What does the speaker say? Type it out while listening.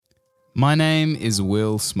My name is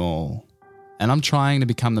Will Small, and I'm trying to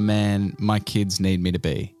become the man my kids need me to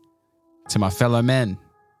be. To my fellow men,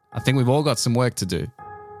 I think we've all got some work to do.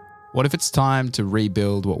 What if it's time to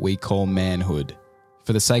rebuild what we call manhood,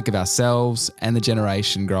 for the sake of ourselves and the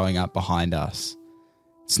generation growing up behind us?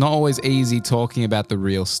 It's not always easy talking about the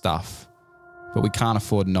real stuff, but we can't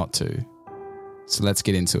afford not to. So let's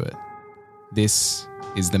get into it. This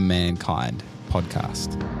is the Mankind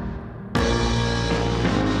Podcast.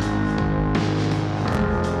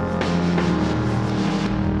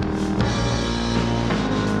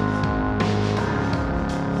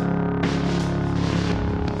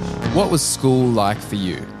 What was school like for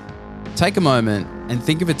you? Take a moment and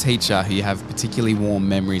think of a teacher who you have particularly warm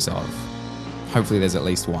memories of. Hopefully there's at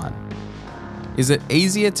least one. Is it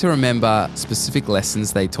easier to remember specific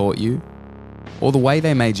lessons they taught you, or the way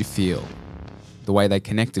they made you feel, the way they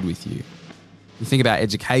connected with you? You think about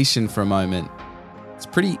education for a moment, it's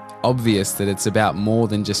pretty obvious that it's about more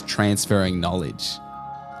than just transferring knowledge.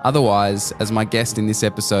 Otherwise, as my guest in this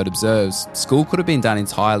episode observes, school could have been done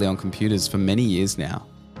entirely on computers for many years now.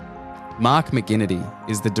 Mark McGinnity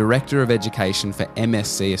is the Director of Education for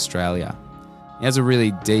MSC Australia. He has a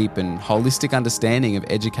really deep and holistic understanding of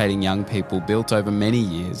educating young people built over many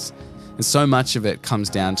years, and so much of it comes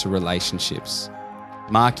down to relationships.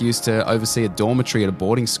 Mark used to oversee a dormitory at a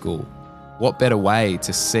boarding school. What better way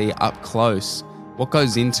to see up close what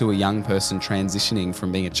goes into a young person transitioning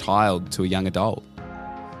from being a child to a young adult?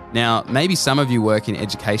 Now, maybe some of you work in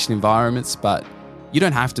education environments, but you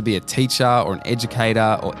don't have to be a teacher or an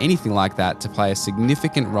educator or anything like that to play a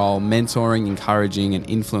significant role mentoring, encouraging, and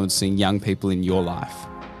influencing young people in your life.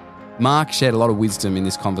 Mark shared a lot of wisdom in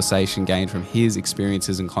this conversation gained from his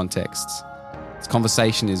experiences and contexts. This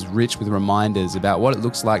conversation is rich with reminders about what it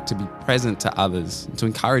looks like to be present to others and to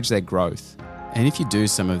encourage their growth. And if you do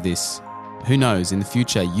some of this, who knows, in the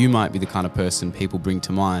future you might be the kind of person people bring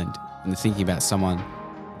to mind when they're thinking about someone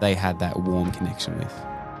they had that warm connection with.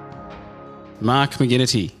 Mark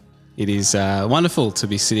McGinnity, it is wonderful to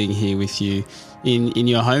be sitting here with you in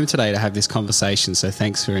your home today to have this conversation. So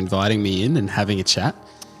thanks for inviting me in and having a chat.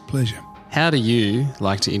 Pleasure. How do you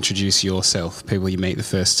like to introduce yourself, people you meet the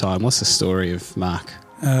first time? What's the story of Mark?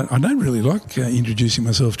 I don't really like introducing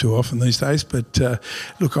myself too often these days, but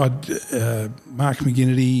look, Mark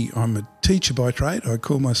McGinnity, I'm a teacher by trade. I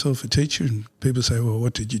call myself a teacher, and people say, well,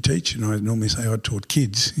 what did you teach? And I normally say I taught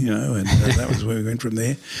kids, and that was where we went from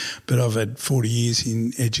there. But I've had 40 years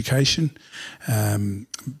in education,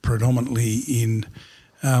 predominantly in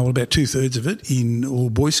about 2/3 of it in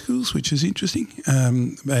all boys' schools, which is interesting.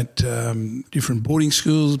 At different boarding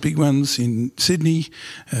schools, big ones in Sydney,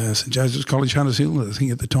 St Joseph's College, Hunters Hill. I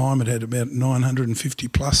think at the time it had about 950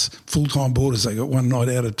 plus full-time boarders. They got one night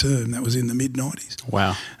out of term. That was in the mid-90s.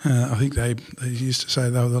 Wow. I think they used to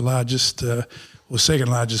say they were the largest or second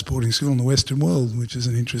largest boarding school in the Western world, which is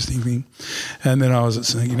an interesting thing. And then I was at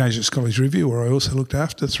St Ignatius College Review, where I also looked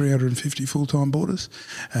after 350 full-time boarders.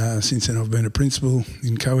 Since then I've been a principal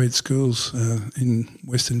in co-ed schools in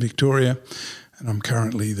Western Victoria, and I'm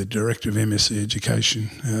currently the Director of MSC Education,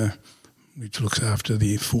 which looks after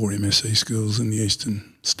the 4 MSC schools in the eastern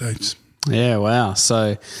states. Yeah, wow.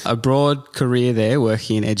 So a broad career there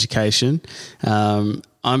working in education.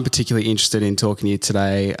 I'm particularly interested in talking to you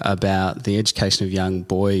today about the education of young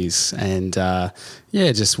boys and,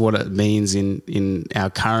 just what it means in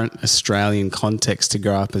our current Australian context to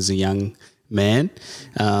grow up as a young man,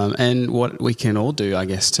 and what we can all do, I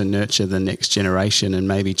guess, to nurture the next generation and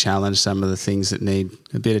maybe challenge some of the things that need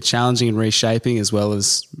a bit of challenging and reshaping, as well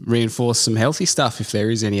as reinforce some healthy stuff if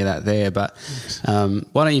there is any of that there. But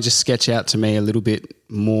why don't you just sketch out to me a little bit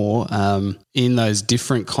more in those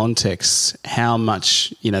different contexts, how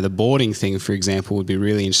much, the boarding thing, for example, would be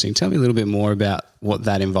really interesting. Tell me a little bit more about what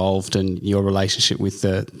that involved and your relationship with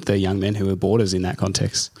the young men who were boarders in that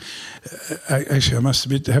context. Actually, I must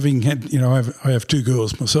admit, having had, I have 2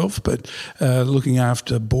 girls myself, but looking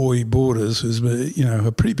after boy boarders was,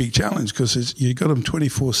 a pretty big challenge because you got them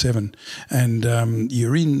 24/7, and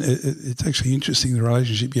it's actually interesting the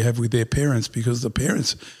relationship you have with their parents, because the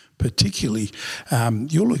parents particularly,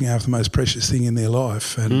 you're looking after the most precious thing in their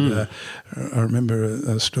life. And I remember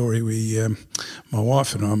a story. My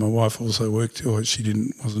wife also worked, or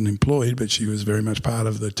wasn't employed, but she was very much part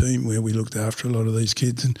of the team where we looked after a lot of these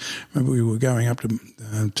kids. And I remember we were going up to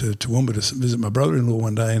Toowoomba to visit my brother-in-law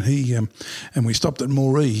one day, and we stopped at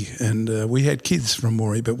Moree, and we had kids from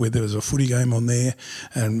Moree, but where there was a footy game on there,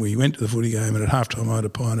 and we went to the footy game, and at halftime I had a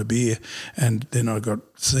pint of beer, and then I got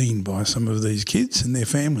seen by some of these kids and their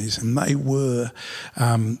families days, and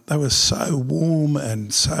they were so warm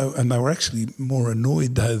and they were actually more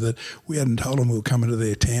annoyed though that we hadn't told them we were coming to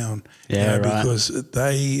their town. Yeah, right. Because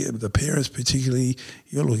the parents particularly,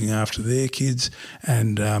 you're looking after their kids,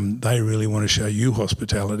 and they really want to show you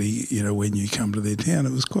hospitality. When you come to their town,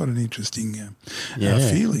 it was quite an interesting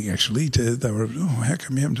feeling actually. They were, how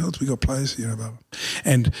come you haven't told us we got place? Blah, blah.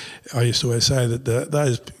 And I used to always say that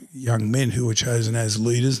those young men who were chosen as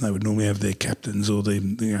leaders, and they would normally have their captains or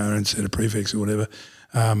their own set of prefects or whatever,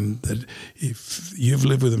 that if you've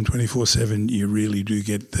lived with them 24/7, you really do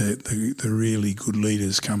get the really good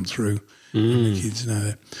leaders come through. And the kids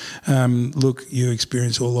know that. Look, you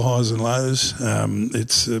experience all the highs and lows.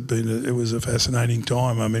 It was a fascinating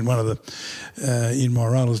time. I mean, one of the in my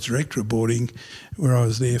role as director of boarding, where I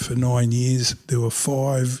was there for 9 years, there were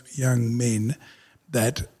 5 young men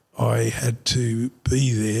that I had to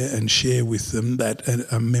be there and share with them that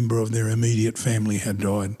a member of their immediate family had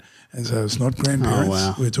died. And so it's not grandparents. Oh,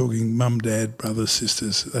 wow. We're talking mum, dad, brothers,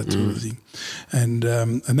 sisters, that sort of thing. And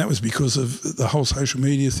that was because of the whole social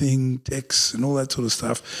media thing, texts and all that sort of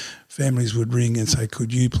stuff. Families would ring and say,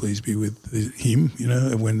 could you please be with him,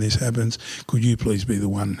 when this happens? Could you please be the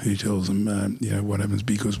one who tells them, what happens,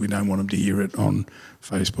 because we don't want them to hear it on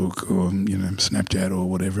Facebook or, Snapchat or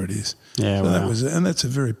whatever it is. Yeah, so wow. that's a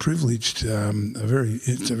very privileged,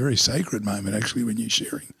 it's a very sacred moment actually when you're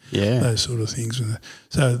sharing those sort of things.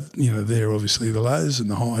 So, there obviously the lows and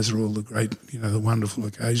the highs are all the great, the wonderful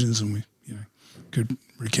occasions, and we, could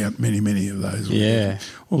recount many of those. Yeah.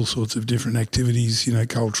 All sorts of different activities,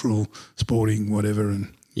 cultural, sporting, whatever,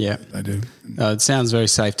 and they do. It sounds very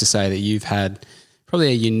safe to say that you've had probably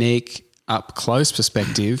a unique up-close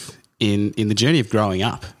perspective in the journey of growing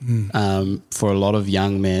up for a lot of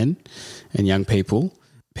young men and young people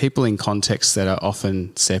in contexts that are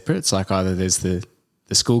often separate. It's like either there's the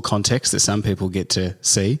school context that some people get to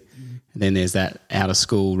see, and then there's that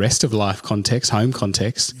out-of-school rest of life context, home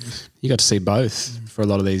context. Yes. You got to see both for a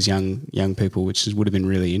lot of these young people, which would have been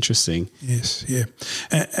really interesting. Yes, yeah.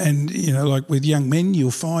 And like with young men,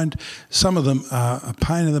 you'll find some of them are a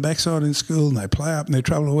pain in the backside in school and they play up and they're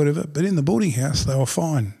trouble or whatever, but in the boarding house they were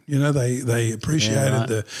fine. They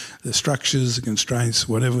appreciated the structures, the constraints,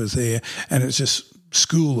 whatever was there, and it's just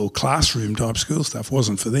school or classroom type school stuff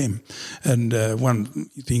wasn't for them. And one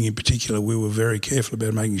thing in particular, we were very careful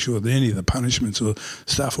about making sure that any of the punishments or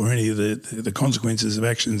stuff or any of the consequences of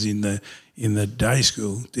actions in the day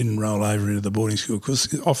school didn't roll over into the boarding school,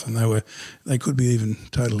 because often they could be even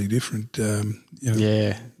totally different.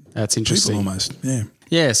 Yeah, that's interesting. People almost, yeah.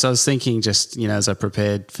 Yeah, so I was thinking just, as I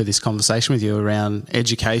prepared for this conversation with you around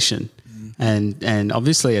education and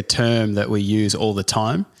obviously a term that we use all the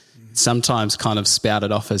time, sometimes kind of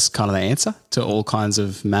spouted off as kind of the answer to all kinds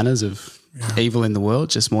of manners of evil in the world,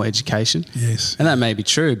 just more education. Yes. And that may be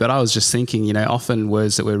true, but I was just thinking, often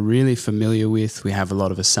words that we're really familiar with, we have a lot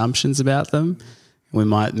of assumptions about them. We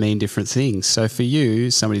might mean different things. So for you,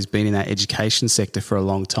 somebody who's been in that education sector for a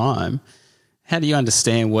long time, how do you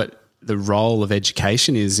understand what the role of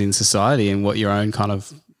education is in society and what your own kind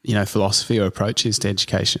of, philosophy or approach is to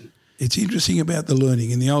education? It's interesting about the learning.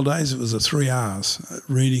 In the old days, it was the 3 R's.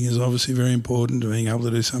 Reading is obviously very important. Being able to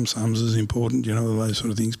do some sums is important, all those sort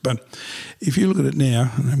of things. But if you look at it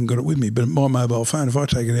now, and I haven't got it with me, but my mobile phone, if I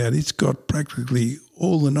take it out, it's got practically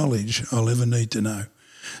all the knowledge I'll ever need to know.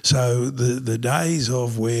 So the days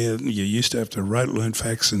of where you used to have to learn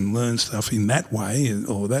facts and learn stuff in that way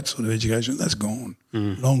or that sort of education, that's gone,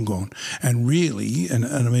 long gone. And really, and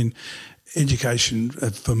I mean, education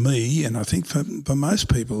for me, and I think for most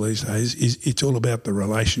people these days, it's all about the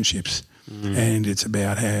relationships. And it's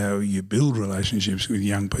about how you build relationships with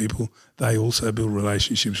young people. They also build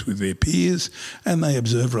relationships with their peers, and they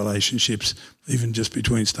observe relationships even just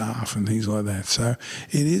between staff and things like that. So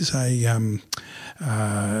it is and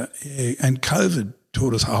COVID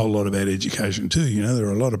taught us a whole lot about education too. There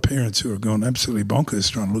are a lot of parents who have gone absolutely bonkers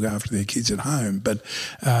trying to look after their kids at home, but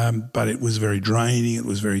it was very draining. It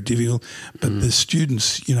was very difficult. But the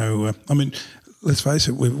students, let's face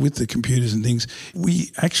it, with the computers and things,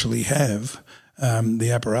 we actually have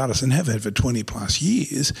the apparatus and have had for 20 plus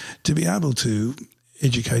years to be able to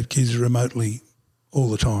educate kids remotely all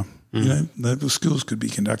the time. The schools could be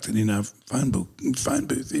conducted in a phone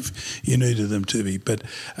booth if you needed them to be. But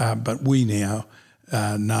we now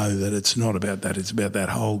know that it's not about that. It's about that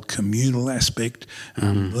whole communal aspect,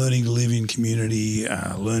 learning to live in community,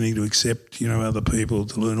 learning to accept, other people,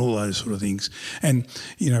 to learn all those sort of things. And,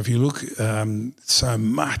 if you look so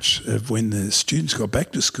much of when the students got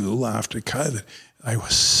back to school after COVID, they were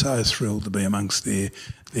so thrilled to be amongst their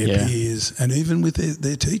peers, and even with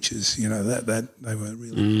their teachers, that they were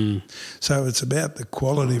really. So it's about the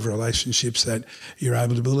quality of relationships that you're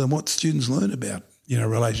able to build and what students learn about,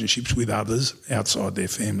 relationships with others outside their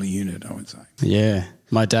family unit, I would say. Yeah.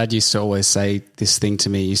 My dad used to always say this thing to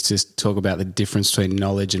me. He used to talk about the difference between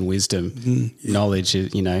knowledge and wisdom. Knowledge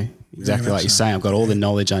is, exactly like you're saying, I've got all the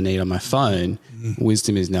knowledge I need on my phone.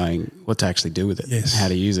 Wisdom is knowing what to actually do with it, how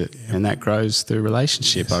to use it. And that grows through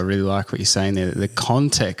relationship. Yes. I really like what you're saying there. The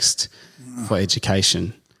context for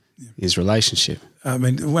education is relationship. I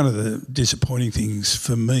mean, one of the disappointing things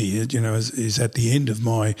for me, is at the end of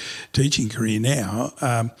my teaching career now,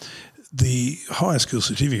 the higher school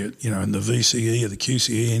certificate, and the VCE or the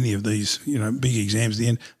QCE, any of these, big exams at the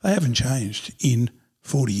end, they haven't changed in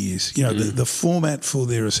 40 years. The format for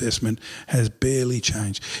their assessment has barely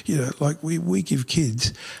changed. Like we give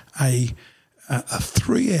kids a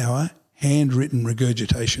 3-hour handwritten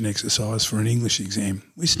regurgitation exercise for an English exam.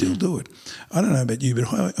 We still do it. I don't know about you,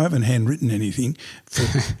 but I haven't handwritten anything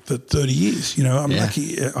for 30 years. I'm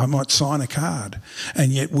lucky I might sign a card,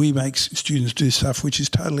 and yet we make students do stuff which is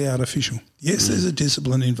totally artificial. Yes, there's a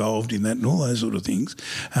discipline involved in that and all those sort of things,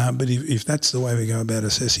 but if that's the way we go about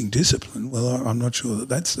assessing discipline, well, I'm not sure that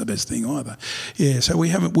that's the best thing either. Yeah, so we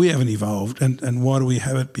haven't evolved, and why do we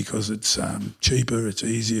have it? Because it's cheaper, it's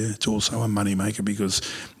easier, it's also a money maker because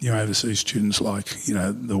overseas students like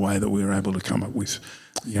the way that we were able to come up with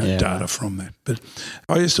data from that. But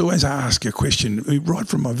I used to always ask a question right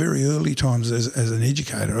from my very early times as an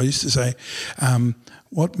educator. I used to say,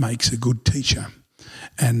 what makes a good teacher?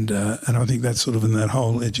 And I think that's sort of in that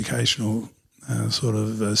whole educational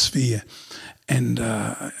sphere. And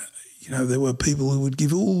there were people who would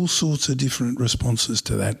give all sorts of different responses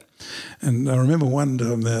to that. And I remember one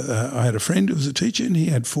time I had a friend who was a teacher, and he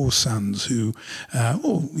had 4 sons who,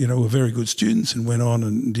 were very good students and went on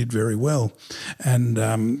and did very well. And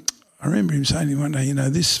I remember him saying to me one day,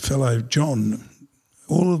 this fellow John,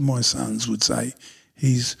 all of my sons would say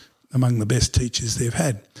he's among the best teachers they've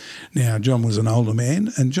had. Now, John was an older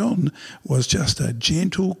man, and John was just a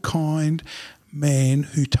gentle, kind man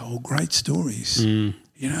who told great stories. And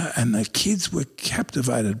the kids were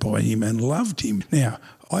captivated by him and loved him. Now,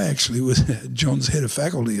 I actually was John's head of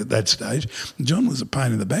faculty at that stage. John was a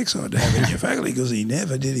pain in the backside to have in your faculty because he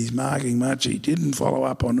never did his marking much. He didn't follow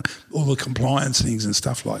up on all the compliance things and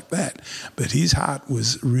stuff like that. But his heart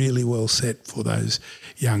was really well set for those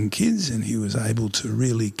young kids, and he was able to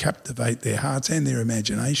really captivate their hearts and their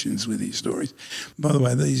imaginations with his stories. By the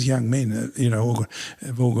way, these young men,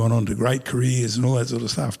 have all gone on to great careers and all that sort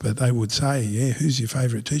of stuff, but they would say, who's your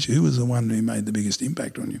favourite teacher? Who was the one who made the biggest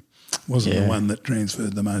impact on you? Wasn't the one that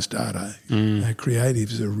transferred the most data.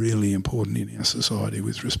 Creatives are really important in our society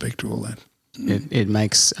with respect to all that. It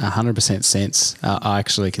makes 100% sense. I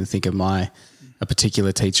actually can think of a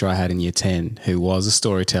particular teacher I had in Year 10 who was a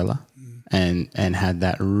storyteller and had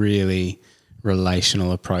that really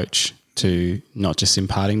relational approach to not just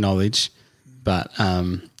imparting knowledge, but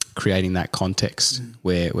creating that context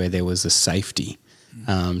where there was a safety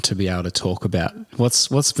to be able to talk about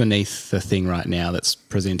what's beneath the thing right now that's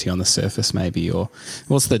presenting on the surface maybe, or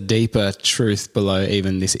what's the deeper truth below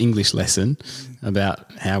even this English lesson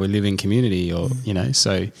about how we live in community, or,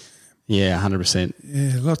 so 100%.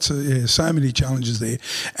 Yeah, so many challenges there,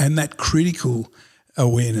 and that critical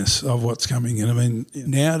awareness of what's coming. And I mean,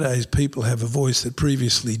 nowadays people have a voice that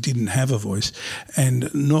previously didn't have a voice, and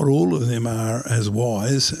not all of them are as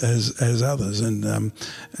wise as others. And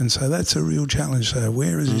so that's a real challenge. So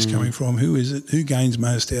where is this coming from? Who is it? Who gains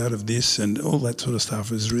most out of this? And all that sort of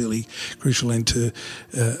stuff is really crucial into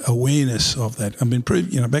awareness of that. I mean,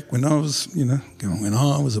 back when I was, when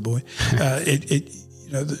I was a boy,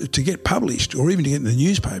 to get published or even to get in the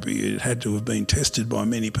newspaper, it had to have been tested by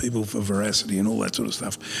many people for veracity and all that sort of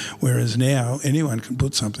stuff. Whereas now anyone can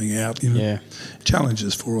put something out.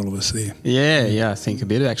 Challenges for all of us there. Yeah. I think a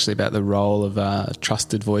bit actually about the role of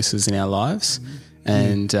trusted voices in our lives.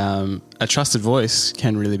 And a trusted voice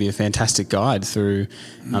can really be a fantastic guide through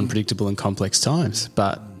unpredictable and complex times.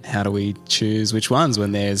 But how do we choose which ones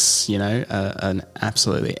when there's, an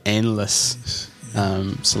absolutely endless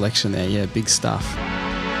selection there? Yeah, big stuff.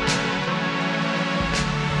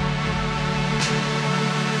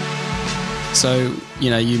 So,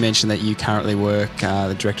 you mentioned that you currently work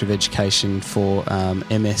the Director of Education for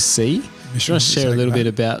MSC. Do you want to share a little bit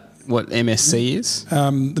about what MSC is?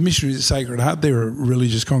 The Missionaries of Sacred Heart, they're a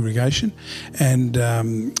religious congregation and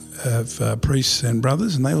have priests and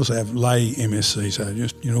brothers, and they also have lay MSC, so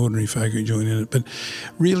just ordinary folk who join in it. But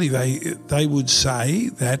really they would say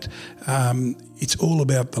that it's all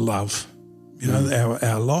about the love. You know,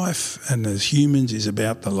 our life and as humans is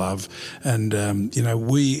about the love. And,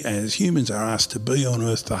 we as humans are asked to be on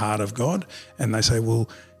earth the heart of God. And they say, well,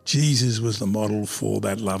 Jesus was the model for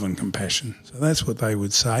that love and compassion. So that's what they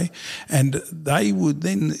would say. And they would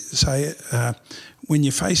then say, when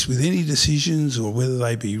you're faced with any decisions or whether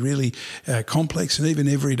they be really complex and even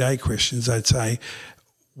everyday questions, they'd say,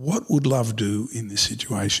 what would love do in this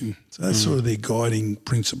situation? So that's sort of their guiding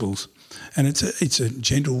principles. And it's a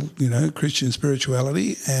gentle, Christian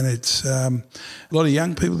spirituality, and it's a lot of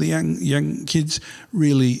young people, the young kids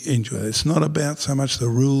really enjoy it. It's not about so much the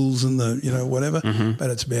rules and the, whatever, but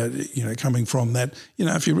it's about, coming from that.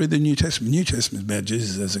 If you read the New Testament is about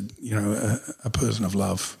Jesus as a person of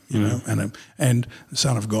love, and the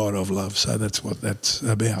Son of God of love. So that's what that's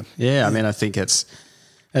about. Yeah, I mean, I think it's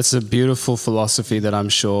a beautiful philosophy that I'm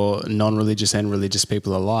sure non-religious and religious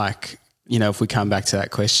people alike. If we come back to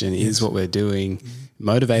that question, is what we're doing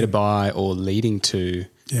motivated by or leading to,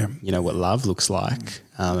 what love looks like?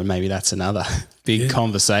 And maybe that's another big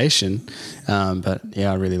conversation. But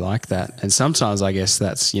I really like that. And sometimes I guess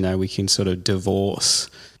that's, we can sort of divorce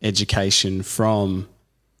education from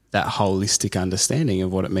that holistic understanding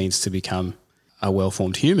of what it means to become a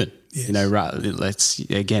well-formed human. Yes.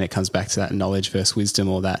 It comes back to that knowledge versus wisdom,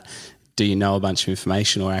 or that, do you know a bunch of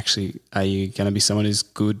information, or actually are you going to be someone who's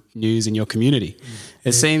good news in your community?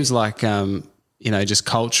 It seems like, just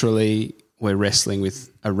culturally we're wrestling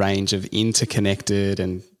with a range of interconnected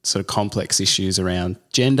and sort of complex issues around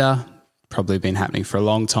gender, probably been happening for a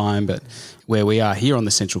long time, but where we are here on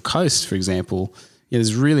the Central Coast, for example,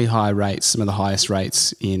 there's really high rates, some of the highest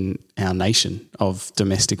rates in our nation of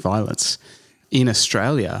domestic violence. In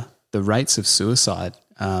Australia, the rates of suicide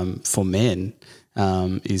for men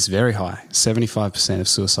is very high. 75% of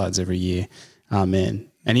suicides every year are men.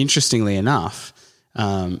 And interestingly enough,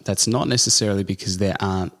 that's not necessarily because there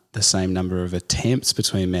aren't the same number of attempts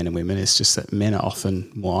between men and women. It's just that men are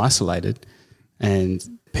often more isolated and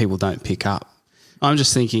people don't pick up. I'm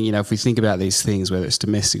just thinking, if we think about these things, whether it's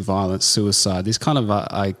domestic violence, suicide, these kind of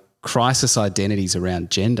a crisis identities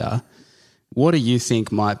around gender, what do you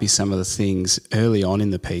think might be some of the things early on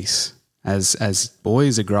in the piece as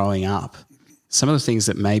boys are growing up, some of the things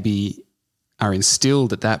that maybe are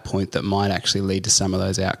instilled at that point that might actually lead to some of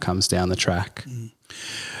those outcomes down the track?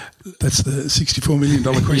 That's the $64 million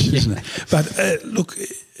question, isn't it? But look,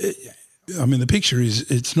 the picture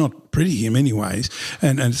it's not pretty in many ways,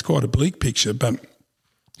 and it's quite a bleak picture, but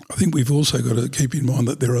I think we've also got to keep in mind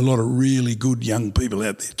that there are a lot of really good young people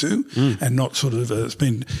out there too, and not sort of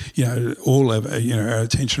spend all of our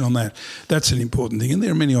attention on that. That's an important thing, and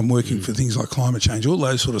there are many. I'm working for things like climate change, all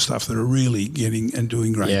those sort of stuff that are really getting and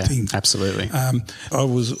doing great things. Absolutely. I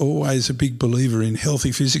was always a big believer in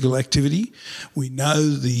healthy physical activity. We know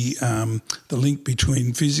the link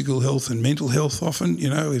between physical health and mental health. Often,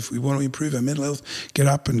 if we want to improve our mental health, get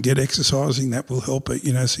up and get exercising. That will help it,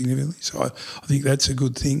 significantly. So I think that's a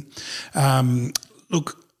good thing.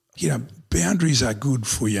 Boundaries are good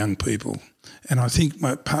for young people. And I think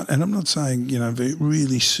and I'm not saying,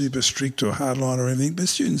 really super strict or hard line or anything, but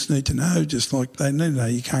students need to know, just like they need to know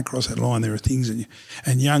you can't cross that line. There are things,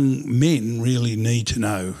 and young men really need to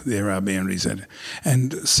know there are boundaries.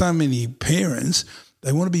 And so many parents,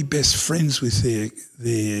 they want to be best friends with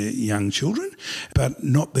their young children, but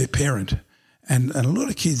not their parent. And a lot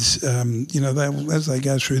of kids, as they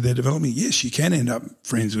go through their development, yes, you can end up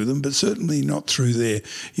friends with them, but certainly not through their,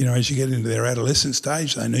 as you get into their adolescent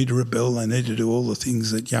stage, they need to rebel, they need to do all the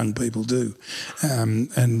things that young people do.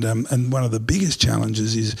 And one of the biggest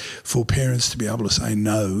challenges is for parents to be able to say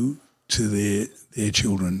no to their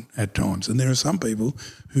children at times. And there are some people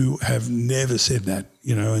who have never said that,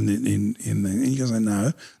 and you can say,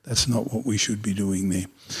 no, that's not what we should be doing there.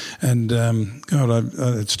 And, I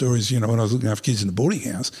had stories, when I was looking after kids in the boarding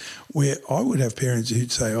house, where I would have parents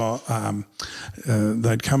who'd say,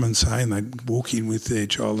 they'd come and say, and they'd walk in with their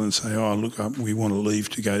child and say, we want to leave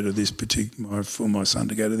to go to this for my son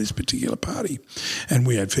to go to this particular party. And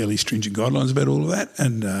we had fairly stringent guidelines about all of that.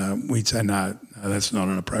 And we'd say, no, that's not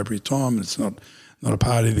an appropriate time. It's not a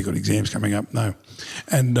party, they've got exams coming up, no.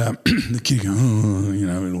 And the kid go,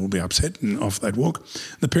 and all be upset, and off they'd walk.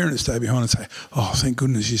 The parent would stay behind and say, oh, thank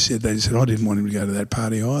goodness you said that. He said, I didn't want him to go to that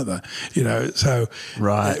party either. So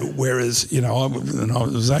right. Whereas, it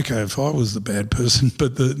was okay if I was the bad person,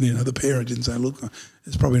 but the parent didn't say, look,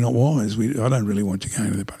 it's probably not wise. I don't really want you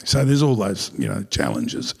going to the party. So there's all those,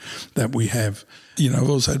 challenges that we have. I've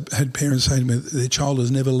also had parents say to me that their child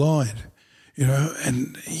has never lied.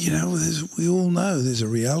 And we all know there's a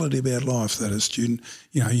reality about life that a student,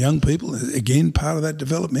 young people, again, part of that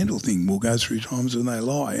developmental thing, will go through times when they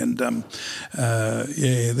lie. And,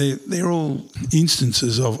 they're all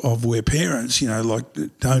instances of where parents,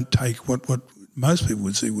 don't take what most people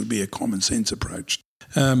would see would be a common sense approach.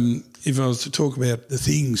 If I was to talk about the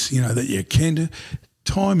things, that you can do,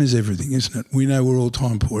 time is everything, isn't it? We know we're all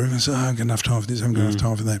time poor. Everyone says, I haven't got enough time for this, I haven't got enough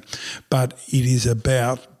time for that. But it is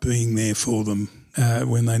about being there for them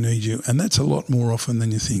when they need you, and that's a lot more often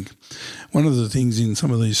than you think. One of the things in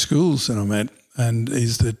some of these schools that I'm at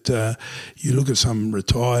is that you look at some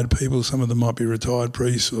retired people, some of them might be retired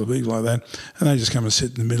priests or people like that, and they just come and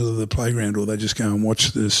sit in the middle of the playground, or they just go and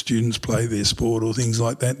watch the students play their sport or things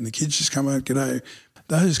like that, and the kids just come out, g'day.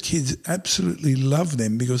 Those kids absolutely love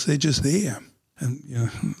them because they're just there.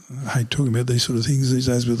 And, I hate talking about these sort of things these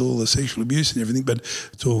days with all the sexual abuse and everything, but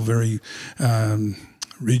it's all very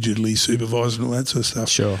rigidly supervised and all that sort of stuff.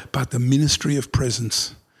 Sure. But the ministry of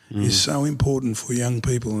presence is so important for young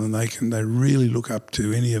people, and they really look up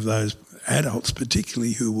to any of those adults,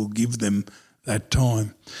 particularly, who will give them that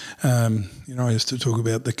time. I used to talk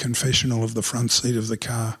about the confessional of the front seat of the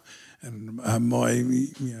car. And my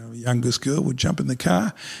youngest girl would jump in the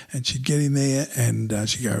car and she'd get in there and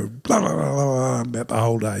she'd go blah, blah, blah, blah, blah about the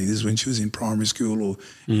whole day. This is when she was in primary school or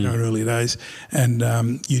early days. And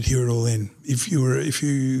you'd hear it all then. If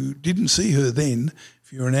you didn't see her then,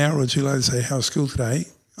 if you were an hour or two later say, how's school today?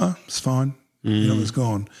 Oh, it's fine. It's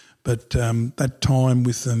gone. But that time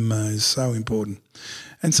with them is so important.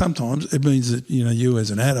 And sometimes it means that, you as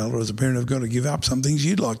an adult or as a parent have got to give up some things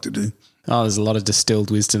you'd like to do. Oh, there's a lot of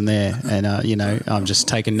distilled wisdom there. And, I'm just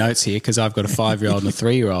taking notes here because I've got a 5-year-old and a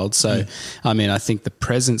 3-year-old. So, I think the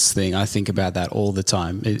presence thing, I think about that all the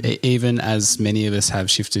time. Even as many of us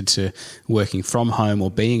have shifted to working from home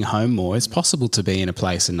or being home more, it's possible to be in a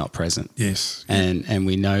place and not present. Yes. And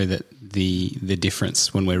we know that the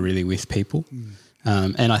difference when we're really with people.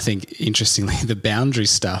 And I think, interestingly, the boundary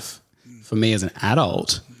stuff, for me as an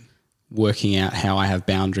adult, working out how I have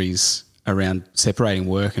boundaries around separating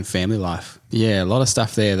work and family life. Yeah, a lot of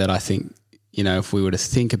stuff there that I think, if we were to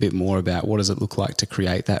think a bit more about what does it look like to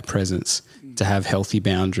create that presence, to have healthy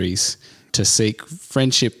boundaries, to seek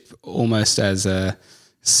friendship almost as a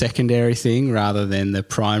secondary thing rather than the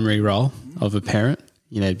primary role of a parent.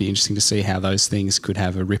 It'd be interesting to see how those things could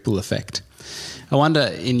have a ripple effect. I wonder,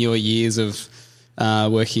 in your years of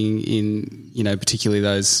working in, particularly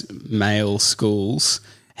those male schools,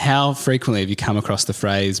 how frequently have you come across the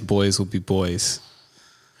phrase "boys will be boys"?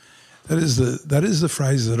 That is the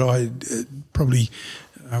phrase that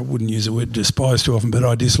I wouldn't use the word despise too often, but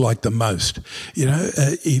I dislike the most.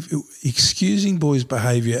 If excusing boys'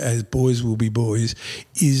 behaviour as boys will be boys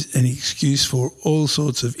is an excuse for all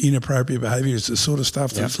sorts of inappropriate behaviour. It's the sort of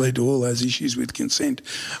stuff that's led to all those issues with consent.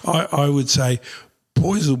 I would say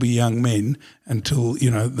boys will be young men until,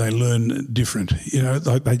 they learn different.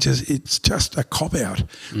 It's just a cop-out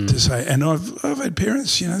to say. And I've had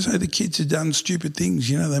parents, say the kids have done stupid things.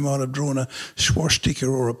 They might have drawn a swastika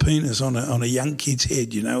or a penis on a young kid's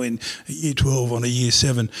head, in year 12, on a year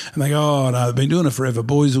 7. And they go, oh, no, they've been doing it forever.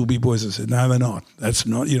 Boys will be boys. I said, no, they're not. That's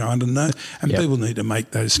not, under no. And people need to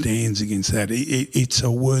make those stands against that. It's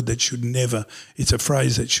a word that should never, it's a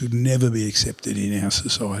phrase that should never be accepted in our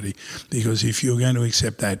society, because if you're going to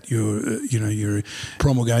accept that, you're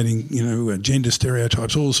promulgating, gender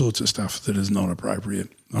stereotypes, all sorts of stuff that is not appropriate.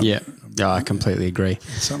 I completely agree.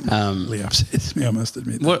 Something really upsets me, I must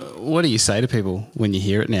admit. What do you say to people when you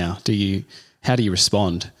hear it now? How do you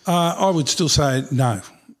respond? I would still say no.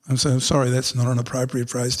 I'm sorry, that's not an appropriate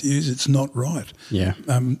phrase to use. It's not right. Yeah.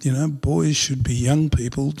 Boys should be young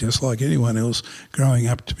people, just like anyone else, growing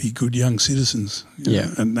up to be good young citizens.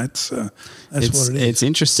 And that's what it is. It's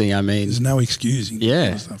interesting. I mean, there's no excusing.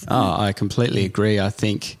 Yeah. Stuff. I completely agree. I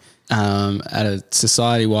think at a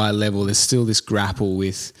society-wide level, there's still this grapple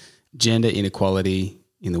with gender inequality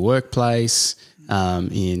in the workplace,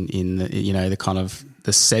 in the, the kind of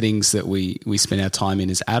the settings that we spend our time in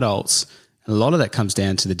as adults. A lot of that comes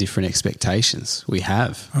down to the different expectations we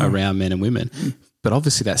have around men and women. But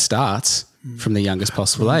obviously that starts from the youngest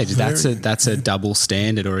possible age. That's a double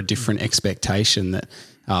standard or a different expectation that,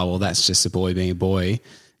 that's just a boy being a boy.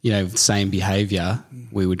 Same behaviour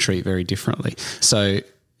we would treat very differently. So,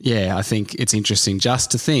 I think it's interesting just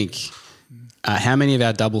to think how many of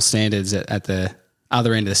our double standards at the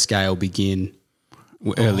other end of the scale begin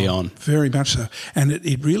early on. Very much so. And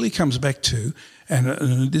it really comes back to,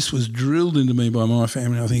 and this was drilled into me by my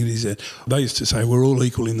family, I think it is, that they used to say we're all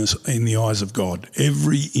equal in the eyes of God.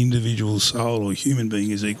 Every individual soul or human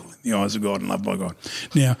being is equal in the eyes of God and loved by God.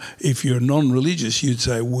 Now, if you're non-religious, you'd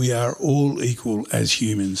say we are all equal as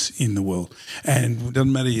humans in the world. And it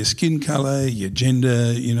doesn't matter your skin colour, your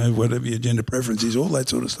gender, whatever your gender preference is, all that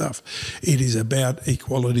sort of stuff. It is about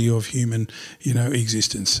equality of human,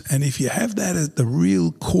 existence. And if you have that at the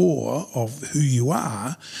real core of who you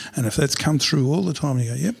are, and if that's come through all the time, you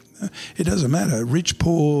go, yep, it doesn't matter, rich,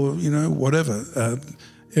 poor, whatever.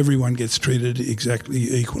 Everyone gets treated exactly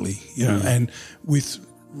equally, and with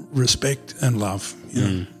respect and love,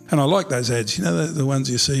 And I like those ads, the ones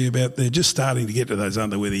you see about, they're just starting to get to those,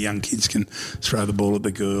 aren't they, where the young kids can throw the ball at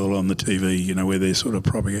the girl on the TV, where they're sort of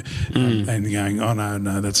propping it and going, oh,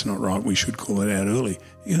 no, that's not right, we should call it out early.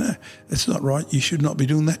 It's not right, you should not be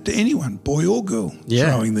doing that to anyone, boy or girl,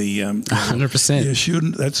 throwing the 100%. You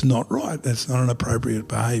shouldn't, that's not right, that's not an appropriate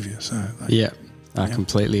behaviour. So I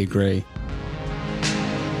completely agree.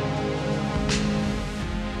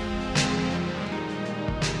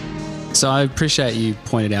 So I appreciate you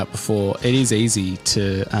pointed out before, it is easy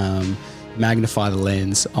to magnify the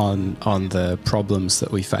lens on the problems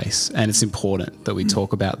that we face, and it's important that we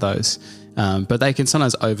talk about those. But they can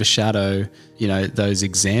sometimes overshadow, those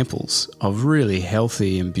examples of really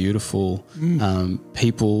healthy and beautiful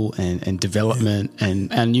people and development,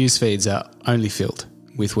 and our news feeds are only filled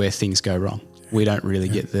with where things go wrong. We don't really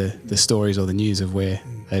get the stories or the news of where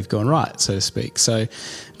they've gone right, so to speak. So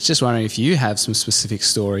just wondering if you have some specific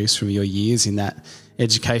stories from your years in that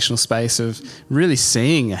educational space of really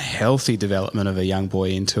seeing a healthy development of a young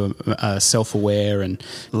boy into a self-aware and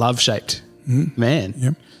love-shaped man.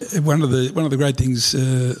 Yep. One of the great things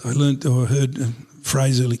I learned or heard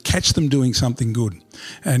phrase early, catch them doing something good.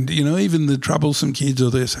 And, even the troublesome kids, or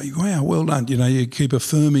they're saying, wow, well done, you keep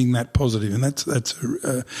affirming that positive, and that's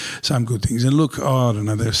some good things. And look, I don't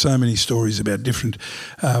know, there's so many stories about different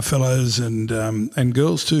fellows and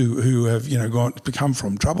girls too who have, come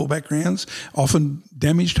from troubled backgrounds, often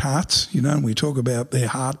damaged hearts, and we talk about their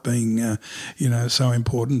heart being, so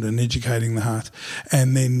important, and educating the heart,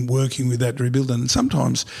 and then working with that to rebuild. And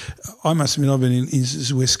sometimes, I must admit, I've been in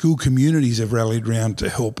instances where school communities have rallied round to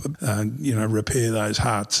help, repair those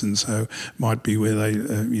hearts, and so might be where they,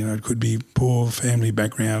 it could be poor family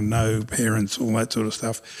background, no parents, all that sort of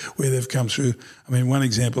stuff, where they've come through. I mean, one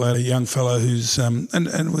example, I had a young fellow who's,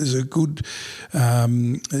 and was a good,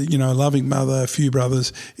 loving mother, a few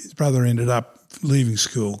brothers. His brother ended up leaving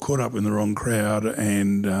school, caught up in the wrong crowd,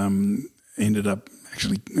 and ended up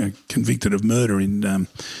actually convicted of murder in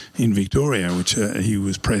Victoria, which he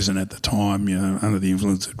was present at the time, under the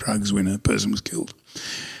influence of drugs when a person was killed.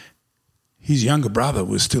 His younger brother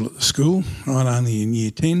was still at the school, right, only in year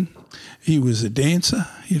 10. He was a dancer,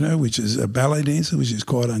 which is a ballet dancer, which is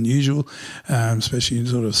quite unusual, especially in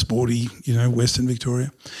sort of sporty, Western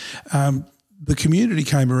Victoria. The community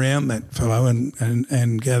came around that fellow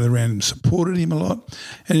and gathered around and supported him a lot.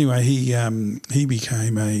 Anyway, he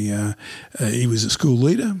became he was a school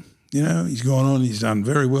leader. He's gone on, he's done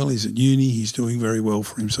very well, he's at uni, he's doing very well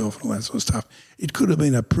for himself and all that sort of stuff. It could have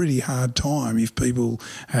been a pretty hard time if people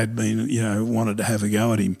had been, wanted to have a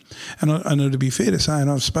go at him. And to be fair to say, and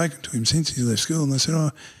I've spoken to him since he left school, and they said,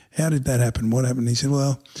 oh, how did that happen? What happened? He said,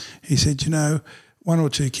 one or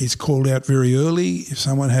two kids called out very early if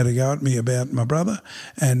someone had a go at me about my brother,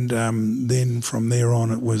 and then from there on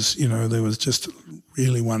it was, there was just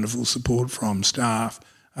really wonderful support from staff,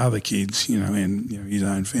 other kids, and his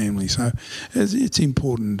own family. So it's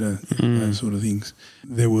important, those sort of things.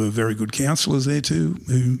 There were very good counsellors there too,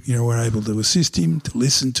 who were able to assist him, to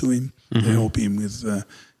listen to him, to help him with where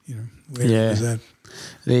he was at.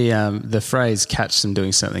 The phrase "catch them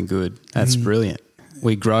doing something good," that's brilliant.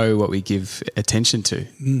 We grow what we give attention to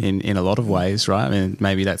in a lot of ways, right? I mean,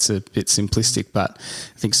 maybe that's a bit simplistic, but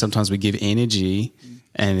I think sometimes we give energy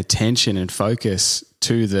and attention and focus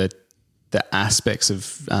to the aspects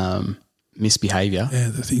of misbehaviour,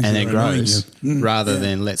 and it grows rather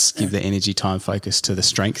than let's give the energy, time, focus to the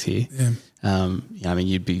strength here. I mean,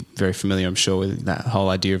 you'd be very familiar, I'm sure, with that whole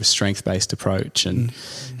idea of a strength-based approach, and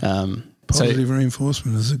positive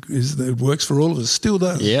reinforcement it works for all of us, still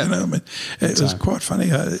does. Yeah, it was quite funny.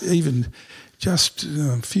 Even just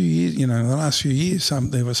a few years, in the last few years,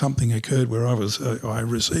 there was something occurred where I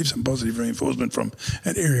received some positive reinforcement from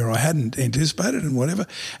an area I hadn't anticipated and whatever,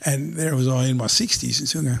 and there was I in my 60s and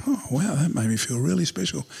still going, oh wow, that made me feel really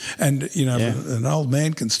special. And an old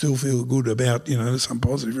man can still feel good about some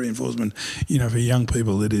positive reinforcement. For young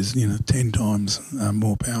people, it is 10 times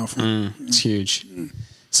more powerful. It's huge.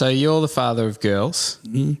 So you're the father of girls.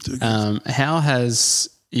 Two girls. How has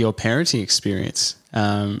your parenting experience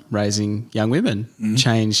raising young women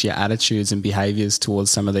changed your attitudes and behaviours towards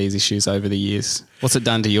some of these issues over the years? What's it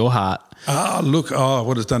done to your heart?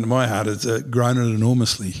 What it's done to my heart is grown it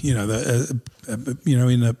enormously. You know,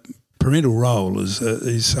 in a parental role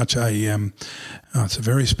is such a it's a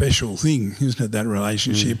very special thing, isn't it? That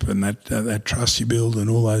relationship and that trust you build and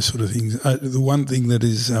all those sort of things. The one thing that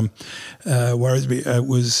is worries me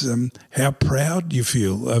was how proud you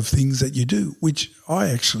feel of things that you do, which I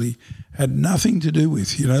actually had nothing to do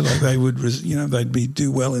with. You know, like they would, they'd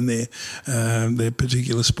do well in their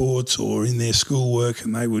particular sports or in their schoolwork,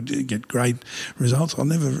 and they would get great results. I'm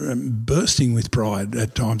never bursting with pride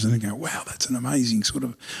at times, and I go, "Wow, that's an amazing sort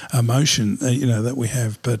of emotion, that we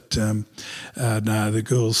have." But no, the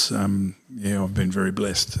girls, I've been very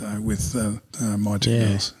blessed with my two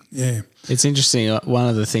girls. Yeah. It's interesting. One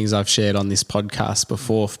of the things I've shared on this podcast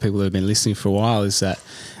before for people that have been listening for a while is that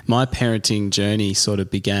my parenting journey sort of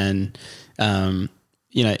began,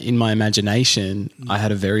 in my imagination, I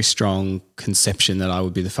had a very strong conception that I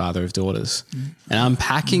would be the father of daughters. And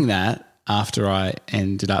unpacking that after I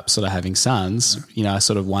ended up sort of having sons, I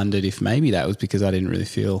sort of wondered if maybe that was because I didn't really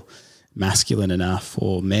feel masculine enough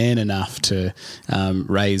or man enough to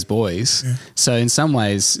raise boys. Yeah. So in some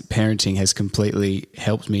ways, parenting has completely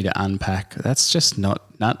helped me to unpack. That's just not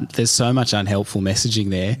there's so much unhelpful messaging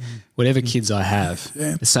there. Whatever kids I have,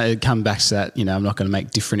 so come back to that, I'm not going to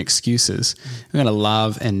make different excuses. I'm going to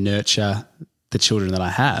love and nurture the children that I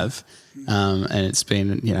have. And it's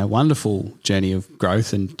been, a wonderful journey of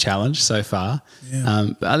growth and challenge so far. Yeah.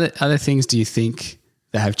 But other things do you think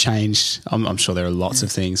that have changed? I'm sure there are lots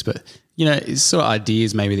of things, but sort of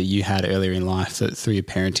ideas maybe that you had earlier in life that through your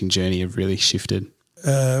parenting journey have really shifted.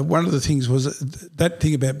 One of the things was that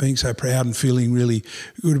thing about being so proud and feeling really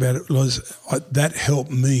good about it was that helped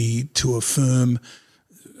me to affirm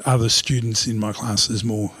other students in my classes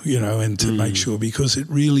more, and to make sure, because it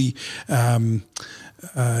really, that's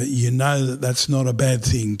not a bad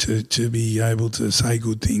thing to be able to say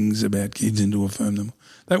good things about kids and to affirm them.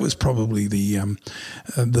 That was probably the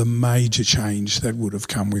major change that would have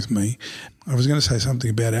come with me. I was going to say something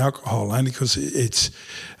about alcohol, only because it's,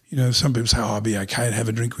 some people say, I'll be okay to have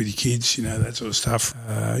a drink with your kids, that sort of stuff.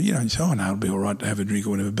 You say, no, it'll be all right to have a drink or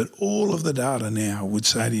whatever. But all of the data now would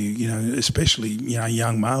say to you, especially,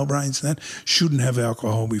 young male brains and that, shouldn't have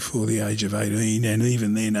alcohol before the age of 18, and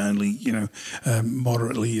even then only,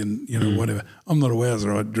 moderately and, whatever. I'm not aware that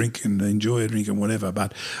I drink and enjoy a drink and whatever,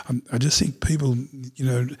 but I just think people,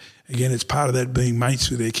 again, it's part of that being mates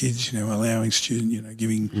with their kids, allowing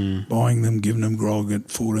students, buying them, giving them grog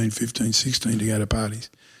at 14, 15, 16 to go to parties.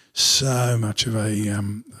 So much of a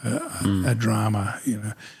drama,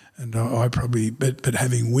 and I probably, but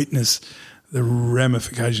having witnessed the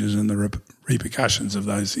ramifications and the repercussions of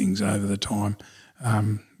those things over the time,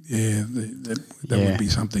 that would be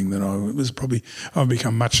something that I've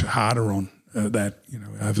become much harder on that,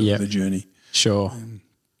 over the journey. Sure. And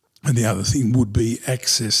the other thing would be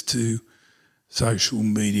access to social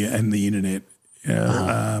media and the internet.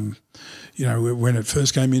 When it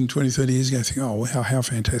first came in 20, 30 years ago, I think, oh, wow, how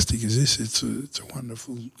fantastic is this? It's a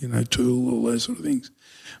wonderful, tool, all those sort of things.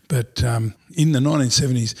 But in the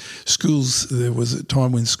 1970s, schools, there was a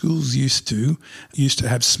time when schools used to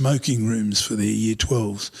have smoking rooms for their year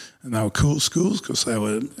 12s, and they were cool schools because they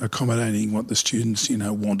were accommodating what the students,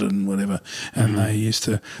 wanted and whatever. And they used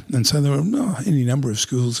to, and so there were any number of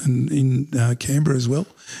schools in Canberra as well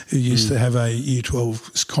who used to have a year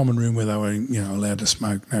 12 common room where they were, allowed to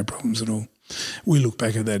smoke, no problems at all. We look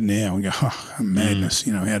back at that now and go, madness,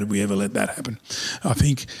 how did we ever let that happen? I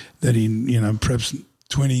think that in, perhaps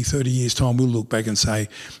 20, 30 years' time, we'll look back and say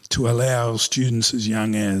to allow students as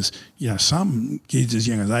young as, some kids as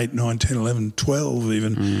young as 8, 9, 10, 11, 12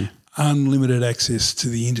 even, unlimited access to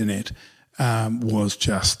the internet was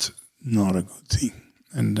just not a good thing.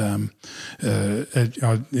 And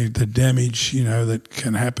the damage, that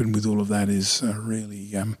can happen with all of that is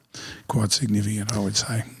really quite significant, I would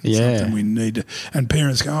say. It's something we need to. And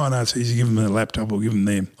parents go, no, it's easy, give them a laptop or give them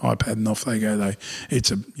their iPad and off they go.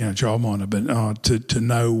 It's a childminder, but to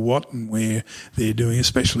know what and where they're doing,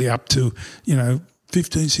 especially up to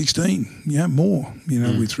 15, 16, more,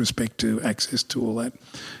 with respect to access to all that,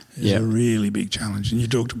 is a really big challenge. And you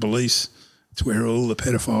talk to police. It's where all the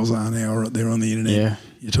pedophiles are now. They're on the internet. Yeah.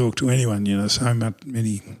 You talk to anyone, so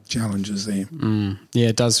many challenges there. Yeah,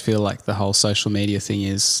 it does feel like the whole social media thing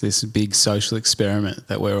is this big social experiment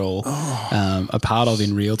that we're all a part of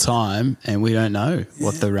in real time, and we don't know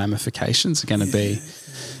what the ramifications are going to be.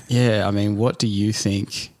 Yeah, I mean, what do you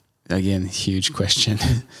think? Again, huge question.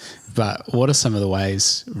 But what are some of the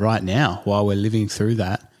ways right now, while we're living through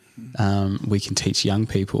that, we can teach young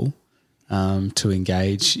people to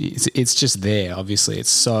engage? It's just there, obviously. It's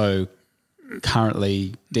so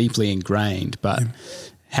currently deeply ingrained, but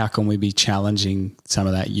how can we be challenging some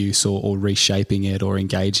of that use or reshaping it or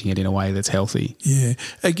engaging it in a way that's healthy? Yeah.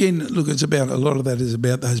 Again, look, it's about a lot of that is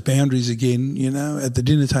about those boundaries again. You know, at the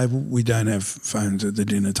dinner table, we don't have phones at the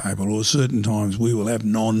dinner table, or certain times we will have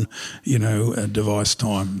device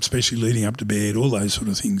time, especially leading up to bed, all those sort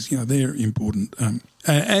of things. You know, they're important.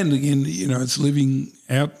 And again, you know, it's living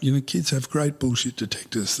out. You know, kids have great bullshit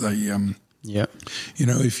detectors. They Yep. You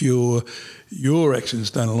know, if your actions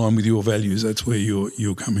don't align with your values, that's where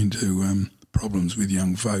you'll come into problems with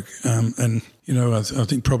young folk. And you know, I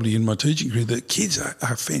think probably in my teaching career, the kids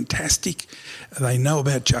are fantastic. They know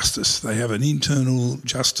about justice. They have an internal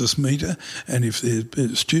justice meter, and if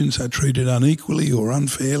their students are treated unequally or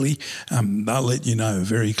unfairly, they'll let you know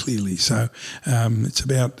very clearly. So it's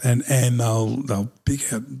about and they'll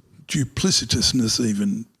pick out duplicitousness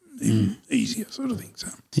even easier sort of thing. So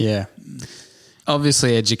yeah,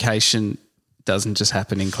 obviously education doesn't just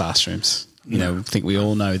happen in classrooms. You know, I think we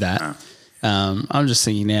all know that. I'm just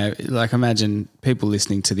thinking now, like imagine people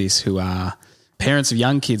listening to this who are parents of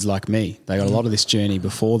young kids like me. They got a lot of this journey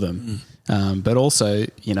before them, but also,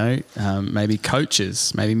 you know, maybe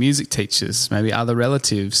coaches, maybe music teachers, maybe other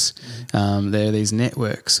relatives. There are these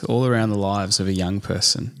networks all around the lives of a young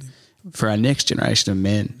person. For our next generation of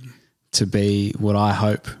men to be what I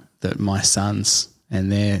hope that my sons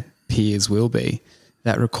and their peers will be,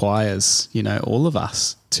 that requires, you know, all of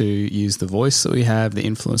us to use the voice that we have, the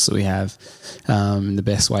influence that we have, in the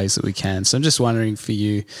best ways that we can. So I'm just wondering for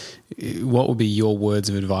you, what would be your words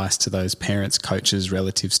of advice to those parents, coaches,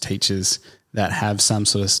 relatives, teachers that have some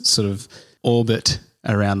sort of orbit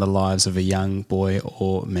around the lives of a young boy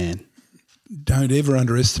or man? Don't ever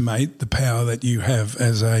underestimate the power that you have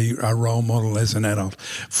as a role model as an adult.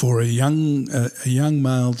 For a young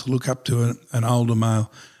male to look up to an older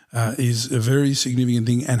male is a very significant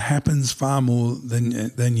thing and happens far more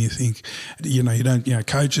than you think. You know,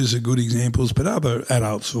 coaches are good examples, but other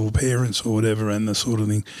adults or parents or whatever and the sort of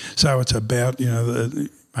thing. So it's about, you know,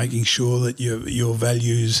 making sure that your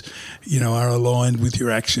values, you know, are aligned with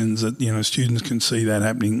your actions, that, you know, students can see that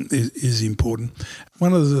happening is important.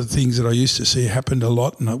 One of the things that I used to see happened a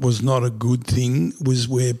lot, and it was not a good thing, was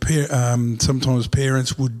where sometimes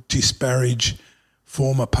parents would disparage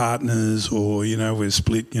former partners, or, you know, we're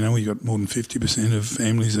split, you know, we got more than 50% of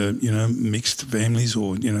families are, you know, mixed families,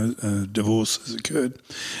 or, you know, divorce has occurred.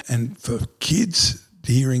 And for kids,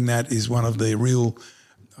 hearing that is one of the real,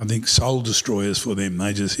 I think, soul destroyers for them.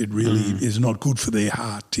 It really is not good for their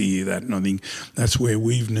heart to hear that. And I think that's where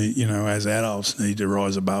you know, as adults need to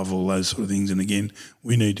rise above all those sort of things. And again,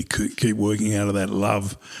 we need to keep working out of that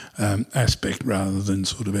love aspect rather than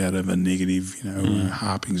sort of out of a negative, you know,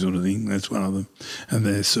 harping sort of thing. That's one of them. And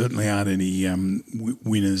there certainly aren't any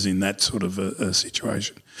winners in that sort of a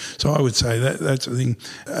situation. So I would say that's the thing.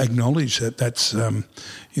 Acknowledge that's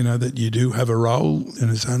you know, that you do have a role, and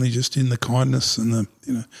it's only just in the kindness and the,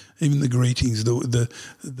 you know, even the greetings,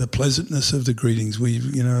 the pleasantness of the greetings.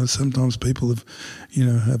 You know, sometimes people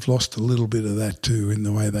have lost a little bit of that too in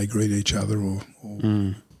the way they greet each other.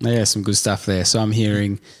 Yeah, some good stuff there. So I'm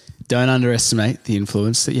hearing, don't underestimate the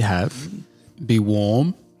influence that you have. Be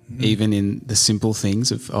warm, even in the simple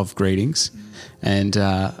things of greetings, and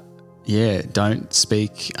don't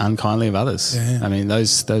speak unkindly of others. Yeah. I mean,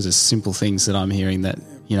 those are simple things that I'm hearing that,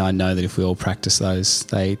 you know, I know that if we all practice those,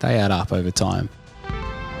 they add up over time.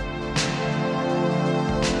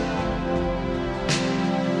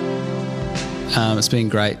 It's been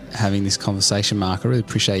great having this conversation, Mark. I really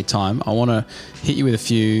appreciate your time. I want to hit you with a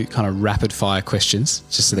few kind of rapid fire questions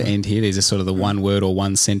just at the end here. These are sort of the one word or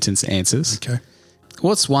one sentence answers. Okay.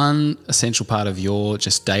 What's one essential part of your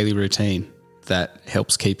just daily routine that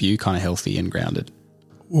helps keep you kind of healthy and grounded?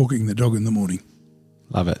 Walking the dog in the morning.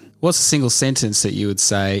 Love it. What's a single sentence that you would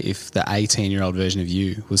say if the 18-year-old version of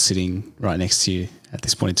you was sitting right next to you at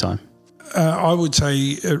this point in time? I would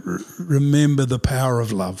say remember the power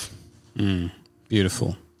of love.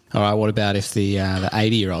 Beautiful. All right, what about if the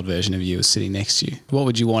 80-year-old version of you was sitting next to you? What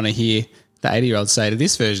would you want to hear the 80-year-old say to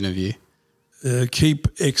this version of you? Keep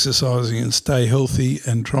exercising and stay healthy,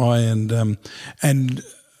 and try and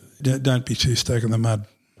don't be too stuck in the mud.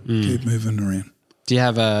 Keep moving around. Do you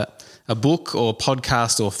have a book or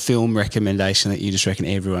podcast or film recommendation that you just reckon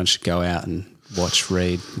everyone should go out and watch,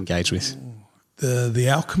 read, engage with? The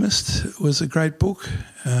Alchemist was a great book.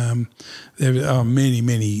 There are many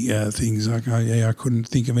things. I couldn't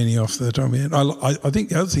think of any off the top of my head. I think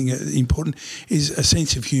the other thing important is a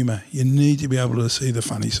sense of humour. You need to be able to see the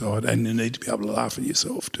funny side, and you need to be able to laugh at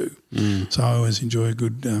yourself too. So I always enjoy a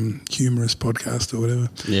good humorous podcast or whatever.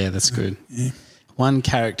 Yeah, that's good. Yeah. One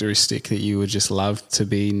characteristic that you would just love to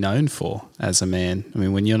be known for as a man? I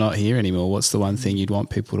mean, when you're not here anymore, what's the one thing you'd want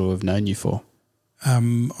people to have known you for?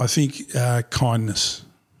 I think kindness,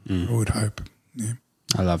 I would hope. Yeah.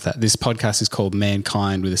 I love that. This podcast is called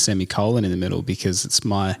Mankind with a semicolon in the middle because it's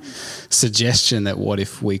my suggestion that what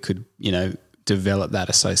if we could, develop that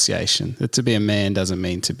association. That to be a man doesn't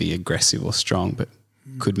mean to be aggressive or strong, but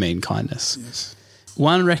could mean kindness. Yes.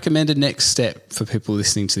 One recommended next step for people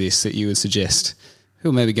listening to this that you would suggest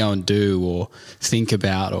who'll maybe go and do or think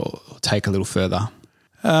about or take a little further?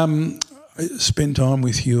 Spend time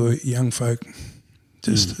with your young folk.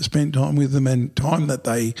 Just spend time with them, and time that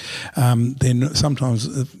they're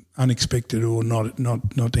sometimes unexpected or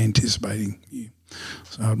not anticipating you.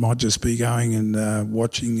 So it might just be going and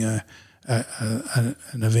watching an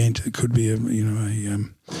event. It could be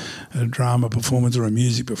a drama performance or a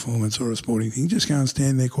music performance or a sporting thing. Just go and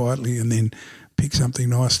stand there quietly and then pick something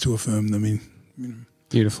nice to affirm them in.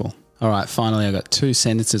 Beautiful. All right, finally, I've got 2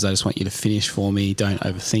 sentences I just want you to finish for me. Don't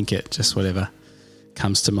overthink it, just whatever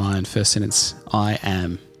comes to mind. First sentence, I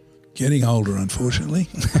am. Getting older, unfortunately.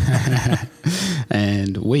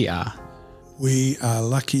 And we are. We are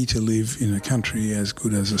lucky to live in a country as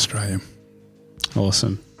good as Australia.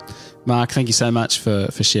 Awesome. Mark, thank you so much for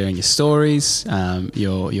sharing your stories,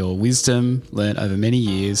 your wisdom learnt over many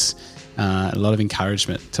years, a lot of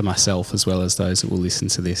encouragement to myself as well as those that will listen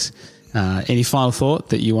to this. Any final thought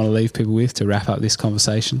that you want to leave people with to wrap up this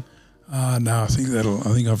conversation? No, I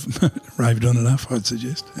think I've raved on enough, I'd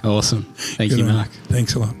suggest. Awesome. Thank you, Mark.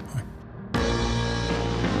 Thanks a lot. Bye.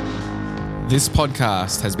 This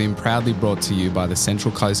podcast has been proudly brought to you by the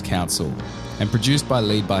Central Coast Council and produced by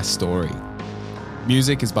Lead by Story.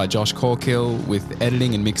 Music is by Josh Corkill with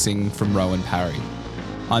editing and mixing from Rowan Parry.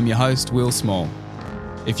 I'm your host, Will Small.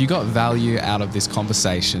 If you got value out of this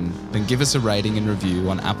conversation, then give us a rating and review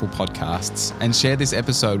on Apple Podcasts and share this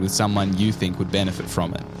episode with someone you think would benefit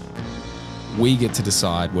from it. We get to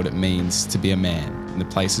decide what it means to be a man in the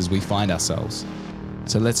places we find ourselves.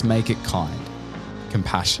 So let's make it kind,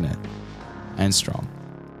 compassionate, and strong.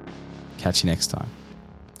 Catch you next time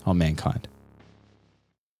on Mankind.